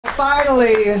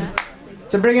finally,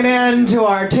 to bring an end to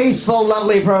our tasteful,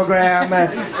 lovely program,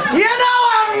 you know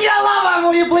him, you love him,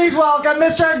 will you please welcome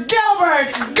Mr.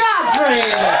 Gilbert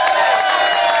Gottfried.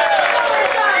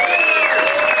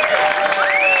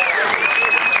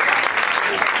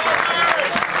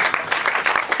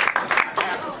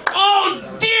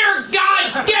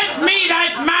 Get me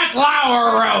that Matt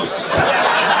Lauer roast.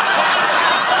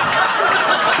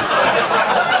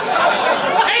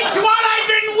 It's what I've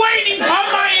been waiting for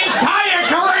my entire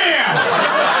career.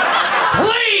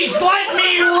 Please let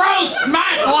me roast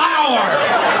Matt Lauer.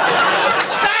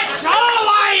 That's all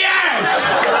I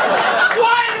ask.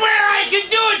 One where I can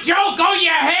do a joke, oh,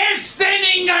 your hair's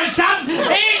thinning or something.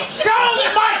 It's so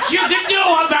much you can do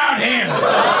about him.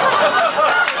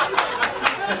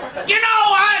 You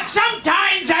know,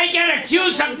 sometimes I get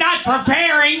accused of not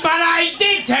preparing, but I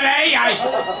did today.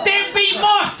 There'd be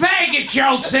more faggot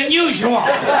jokes than usual.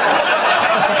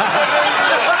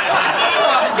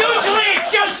 Usually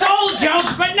it's just old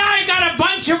jokes, but now I got a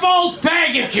bunch of old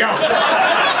faggot jokes.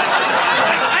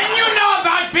 And you know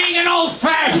about being an old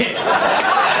faggot.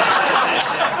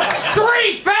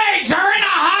 3 fags are in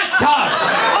a hot tub.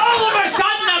 All of a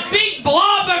sudden, a big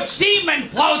blob of semen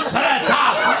floats to the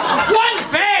top. One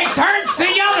fag turns to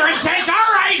the other and says,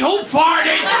 "All right, who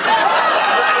farted?"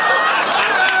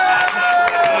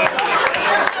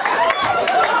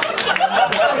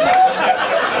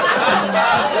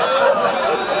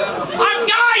 A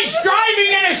guy's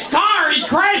driving in his car. He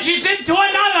crashes into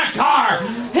another car.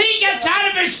 He gets out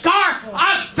of his car.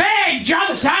 A fag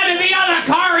jumps out of the other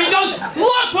car. He goes,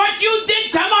 "Look what you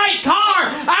did to my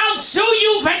car. I'll sue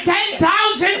you for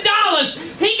 $10,000.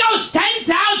 He goes,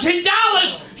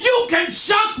 $10,000? You can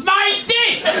suck my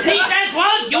dick. He says,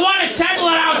 "Well, if you want to settle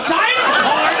it outside of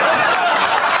court."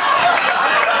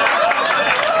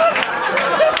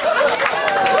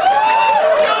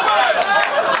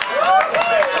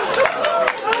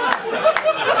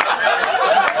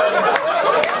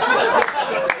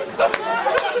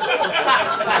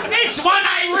 This one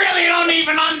I really don't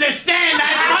even understand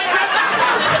that much.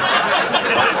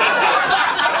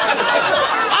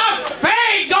 A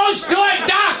fag goes to a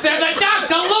doctor. The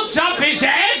doctor looks up his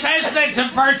ass, as that's the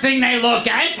first thing they look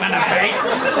at when a fag.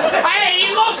 Hey,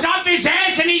 he looks up his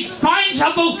ass and he finds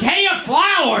a bouquet of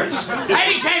flowers.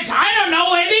 And he says, "I don't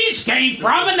know where these came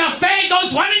from." And the fag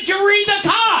goes, "Why didn't you read the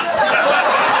card?"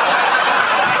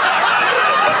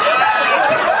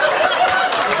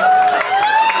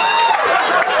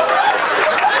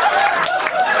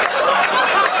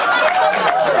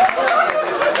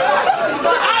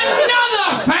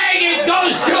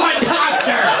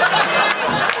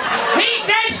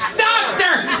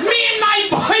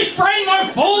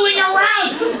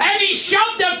 He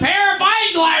shoved a pair of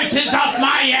eyeglasses up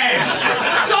my ass.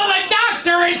 So the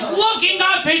doctor is looking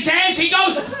up his ass. He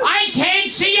goes, "I can't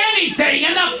see anything."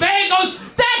 And the fag goes,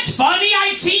 "That's funny.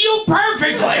 I see you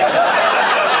perfectly."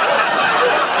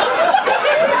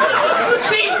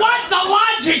 See, what the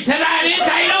logic to that is,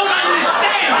 I don't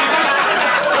understand.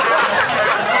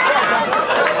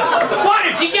 What,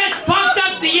 if you get fucked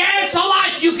up the ass a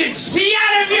lot, you can see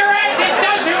out of your ass? It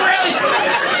doesn't really...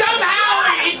 Somehow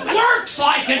it works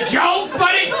like a joke,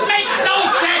 but it makes no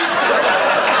sense.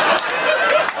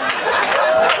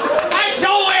 And so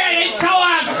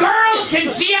a girl can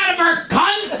see out of her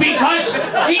cunt because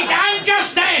I'm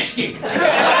just asking. Another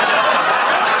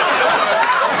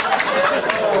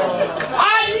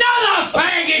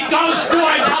faggot goes to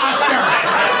a doctor.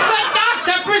 The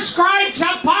doctor prescribes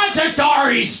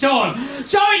suppositories to him.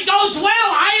 So he goes,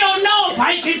 "Well, I don't know if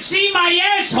I can see my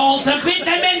asshole to fit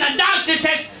them in." The doctor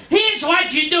says, "Here's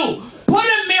what you do. Put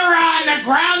a mirror on the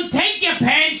ground, take your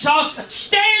pants off,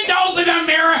 stand over the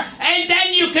mirror, and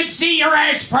then you can see your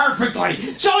ass perfectly."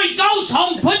 So he goes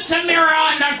home, puts a mirror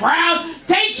on the ground,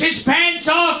 takes his pants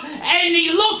off, and he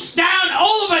looks down.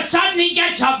 All of a sudden, he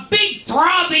gets a big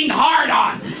throbbing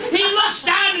hard-on. He looks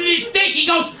down at his dick. He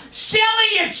goes,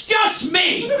 "Silly, it's just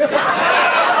me."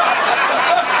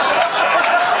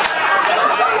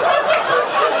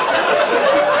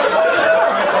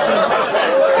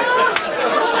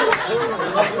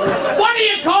 What do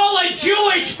you call a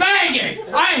Jewish faggot?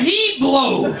 A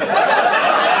he-blue.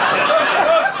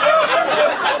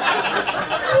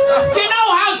 You know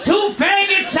how 2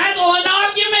 faggots settle an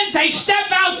argument? They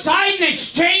step outside and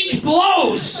exchange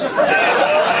blows.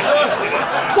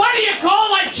 What do you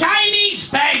call a Chinese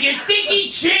faggot? Dicky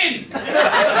Chin.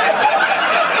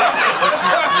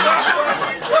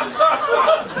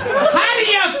 How do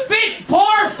you fit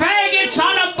 4 faggots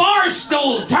on a bar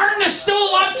stool? Turn the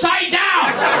stool upside down.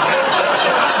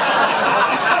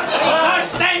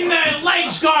 Because then the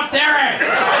legs go up their ass.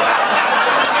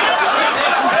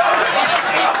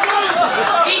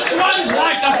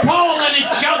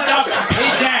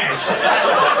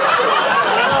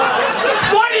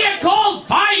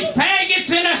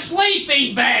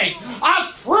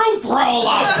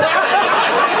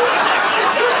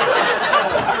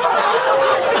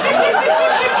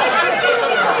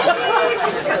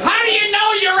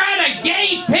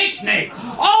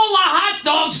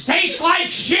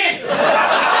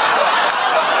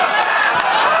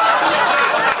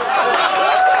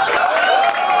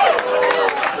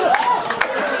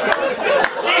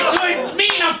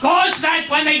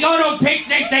 a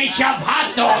picnic, they shove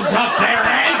hot dogs up their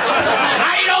ass.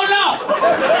 I don't know.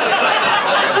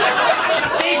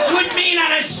 This would mean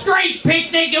at a straight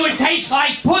picnic, it would taste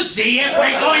like pussy if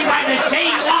we're going by the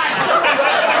same logic.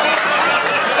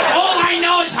 All I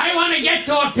know is I want to get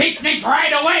to a picnic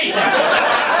right away.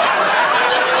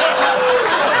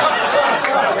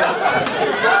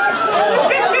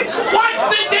 What's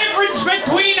the difference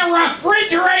between a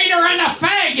refrigerator and a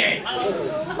faggot?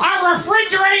 A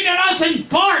refrigerator doesn't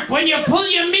fart when you pull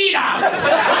your meat out.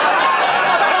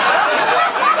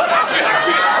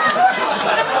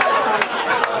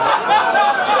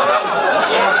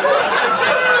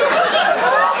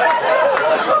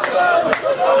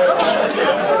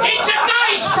 It's a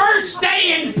guy's first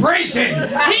day in prison.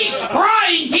 He's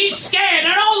crying, he's scared,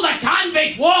 and all the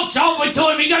convict walks over to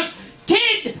him. He goes,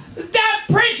 "Kid, that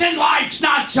prison life's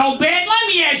not so bad. Let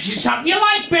me ask you something. You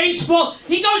like baseball?"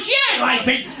 He goes, "Yeah, I like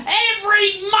it.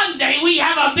 Every Monday we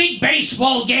have a big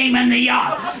baseball game in the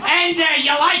yard. And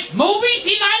you like movies?"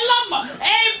 He goes, "I love movies.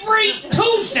 Every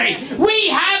Tuesday we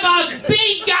have a big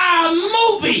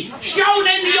movie shown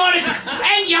in the auditorium.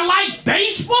 And you like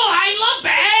baseball?" "I love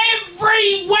it.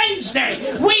 Every Wednesday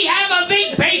we have a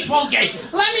big baseball game.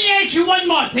 Let me ask you one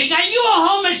more thing. Are you a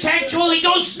homosexual?" He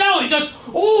goes, "No." He goes,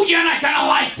 "Ooh, you're not gonna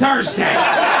like Thursday."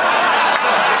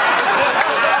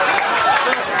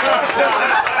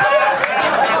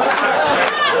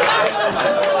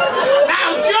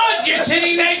 Now George is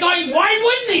sitting there going, "Why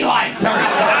wouldn't he like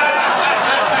Thursday?"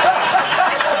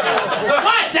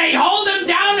 What, they hold him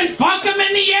down and fuck him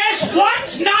in the ass?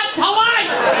 What's not to like?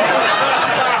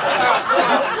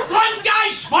 One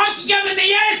guy's fucking him in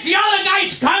the ass, the other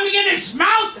guy's coming in his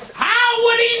mouth. How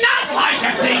would he not like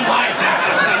a thing like that?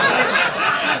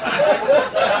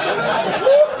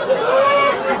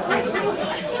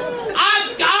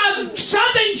 A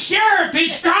southern sheriff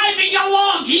is driving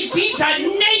along. He sees a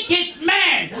naked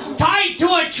man tied to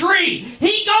a tree.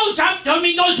 He goes up to him.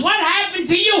 He goes, "What happened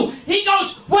to you?" He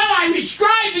goes, "Well, I was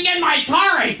driving in my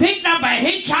car. I picked up a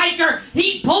hitchhiker.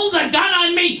 He pulled a gun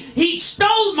on me. He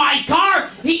stole my car.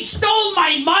 He stole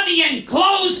my money and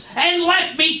clothes and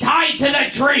left me tied to the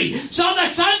tree." So the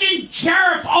southern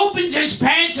sheriff opens his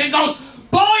pants and goes,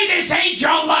 "Boy, this ain't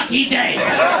your lucky day."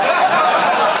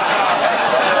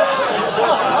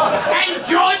 And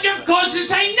George, of course, is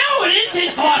saying, "No, it is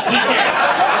his lucky day."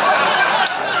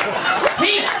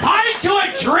 He's tied to a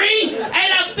tree,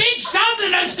 and a big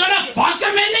southerner's gonna fuck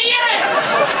him in the ass.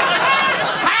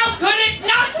 How could it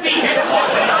not be his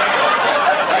lucky day?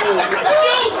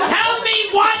 You tell me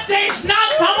what there's not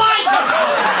to like about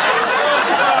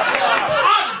it.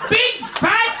 A big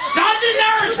fat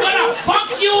southerner is gonna fuck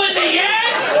you in the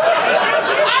ass?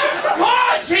 Of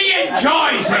course he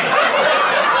enjoys it.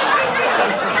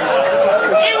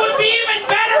 It would be even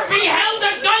better if he held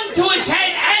a gun to his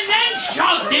head and then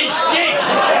shoved his dick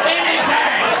in his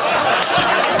ass.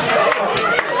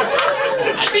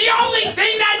 The only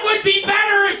thing that would be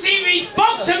better is if he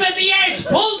fucks him in the ass,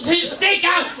 pulls his dick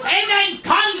out, and then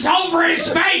comes over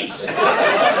his face.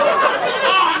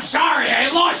 Oh, I'm sorry, I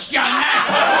lost you on that.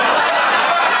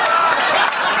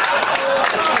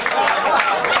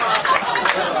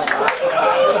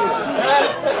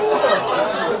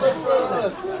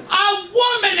 A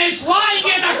woman is lying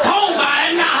in a coma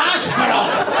in the hospital.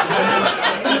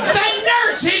 The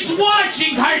nurse is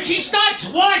watching her. She starts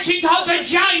washing her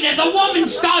vagina. The woman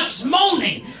starts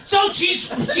moaning. So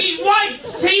she's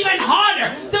wiped even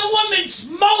harder. The woman's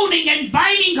moaning and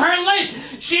biting her lip.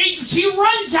 She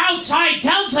runs outside,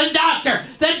 tells the doctor.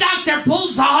 The doctor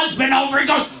pulls the husband over and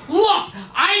goes, "Look,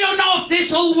 I don't know if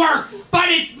this will work, but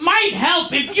it might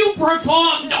help if you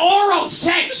performed oral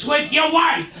sex with your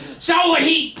wife." So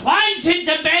he climbs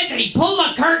into bed, they pull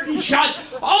the curtain shut.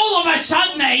 All of a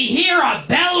sudden they hear a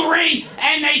bell ring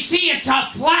and they see it's a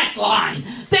flat line.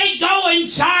 They go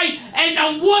inside and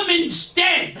the woman's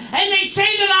dead. And they say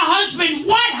to the husband,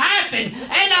 "What happened?"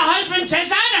 And the husband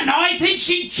says, "I don't know, I think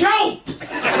she choked."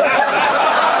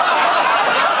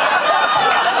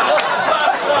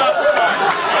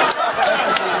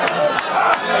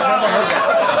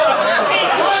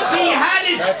 Because he had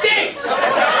his dick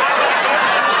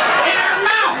in her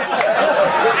mouth.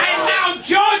 And now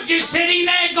George is sitting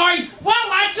there going, "Well,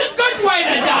 that's a good way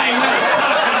to die with a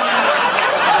cock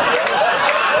in your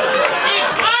mouth.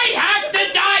 If I have to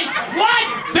die, what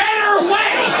better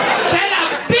way than a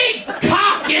big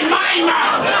cock in my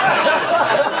mouth?"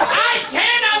 I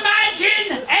can't imagine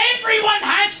everyone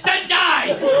has to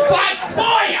die, but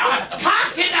boy, a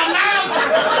cock in the mouth,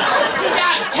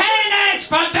 you can't ask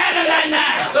for better than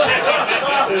that.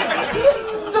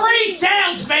 3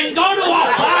 salesmen go to a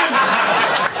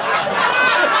farmhouse.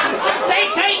 They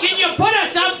say, "Can you put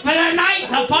us up for the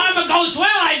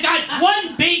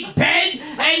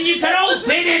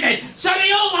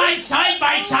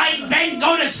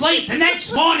The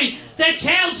next morning, the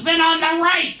salesman on the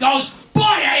right goes, boy,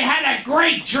 I had a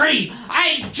great dream.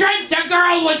 I dreamt the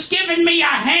girl was giving me a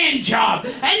hand job.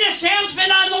 And the salesman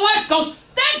on the left goes,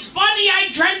 that's funny, I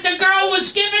dreamt the girl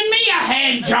was giving me a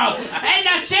hand job. And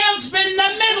the salesman in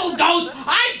the middle goes,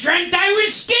 I dreamt I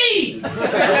was skiing.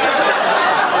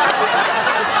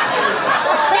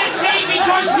 You see,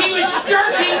 because he was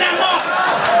jerking them off.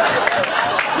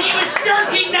 He was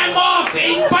jerking them off,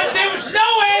 but there was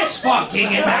no ass fucking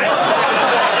in that.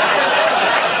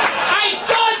 I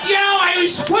thought, I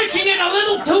was pushing it a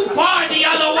little too far the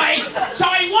other way, so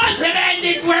I wanted to end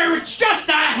it where it's just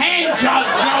a hand job.